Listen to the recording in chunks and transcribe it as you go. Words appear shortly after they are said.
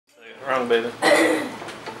Wrong, baby.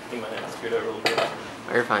 You might have to scoot over a little bit.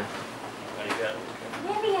 Oh, you're fine. Oh, you got it.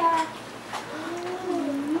 Alivia.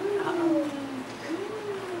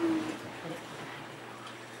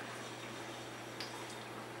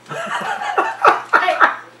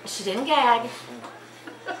 She didn't gag.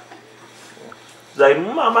 Say,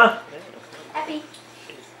 Mama. Happy.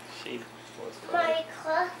 She was funny.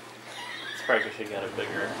 Michael, It's probably because she got a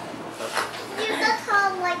bigger. you can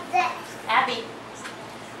hold like this. Abby.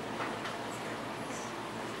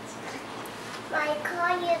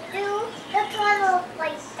 Michael, you do the tunnel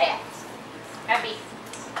like this. Abby.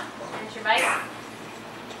 There's your bite.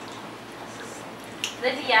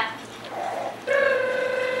 Alivia.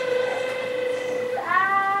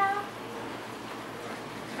 Ah.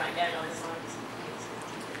 Trying to get it on this one.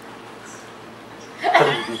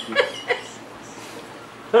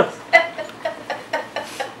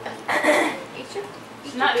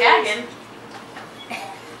 She's not gagging.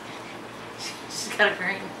 She's got a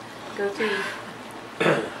green goatee.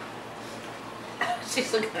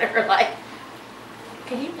 She's looking at her like,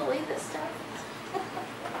 can you believe this stuff?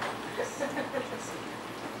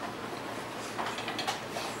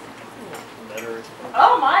 Better.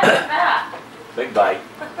 Oh my, look at that. Big bite.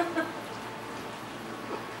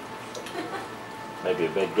 Maybe a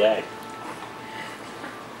big gag.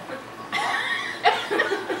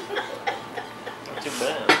 Not too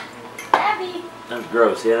bad. Abby. That's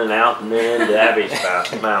gross. In and out and then into Abby's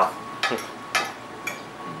mouth.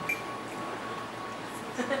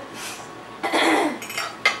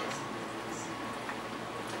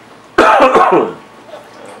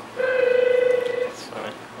 That's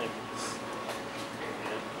funny.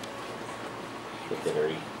 Look at her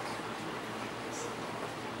eat.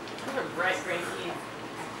 Those are bright green teeth.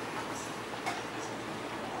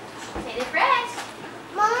 Say the fresh.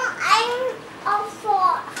 Mama, I'm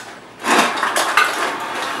also.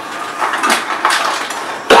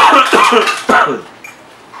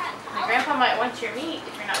 My grandpa might want your meat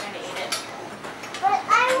if you're not going to eat it. But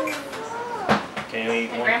I'm full. Can you eat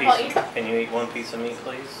And one Grandpa piece? eat? Can you eat one piece of meat,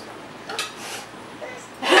 please?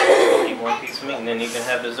 Eat one piece of meat, and then you can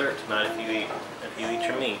have dessert tonight if you eat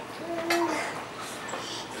your meat.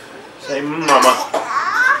 Say, Mama.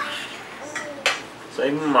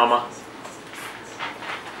 Say, Mama.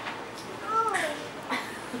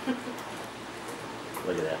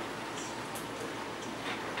 Look at that.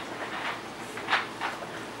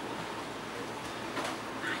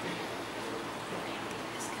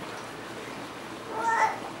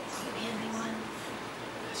 What?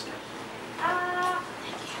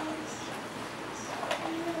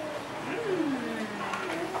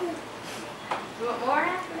 You want more,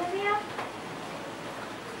 Alivia?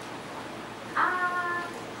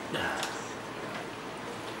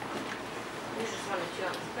 This is one that you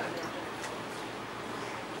want to spoon,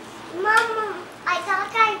 Mama, I got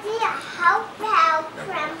an idea. How about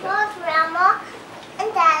Grandpa, Grandma, and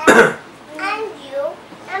Dad, and you,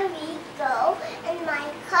 and me go, and my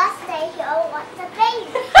class stay here watch the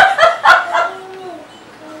baby.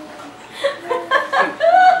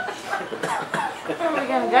 Where are we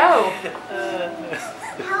going to go?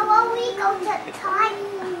 How about we go to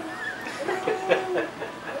Thailand?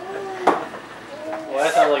 Well,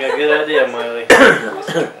 that sounds like a good idea, Miley.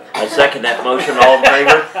 I second that motion. All in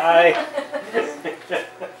favor? Hi.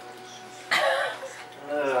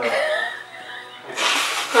 Oh.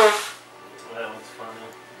 That was funny.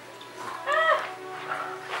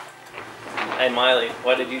 Hey, Miley,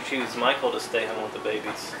 why did you choose Michael to stay home with the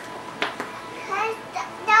babies? Because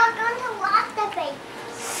they're going to watch the baby.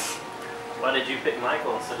 Why did you pick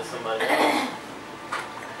Michael instead of somebody else?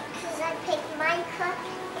 Because I picked Minecraft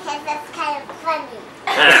because that's kind of funny.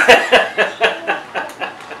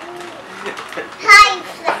 Hi,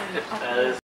 That is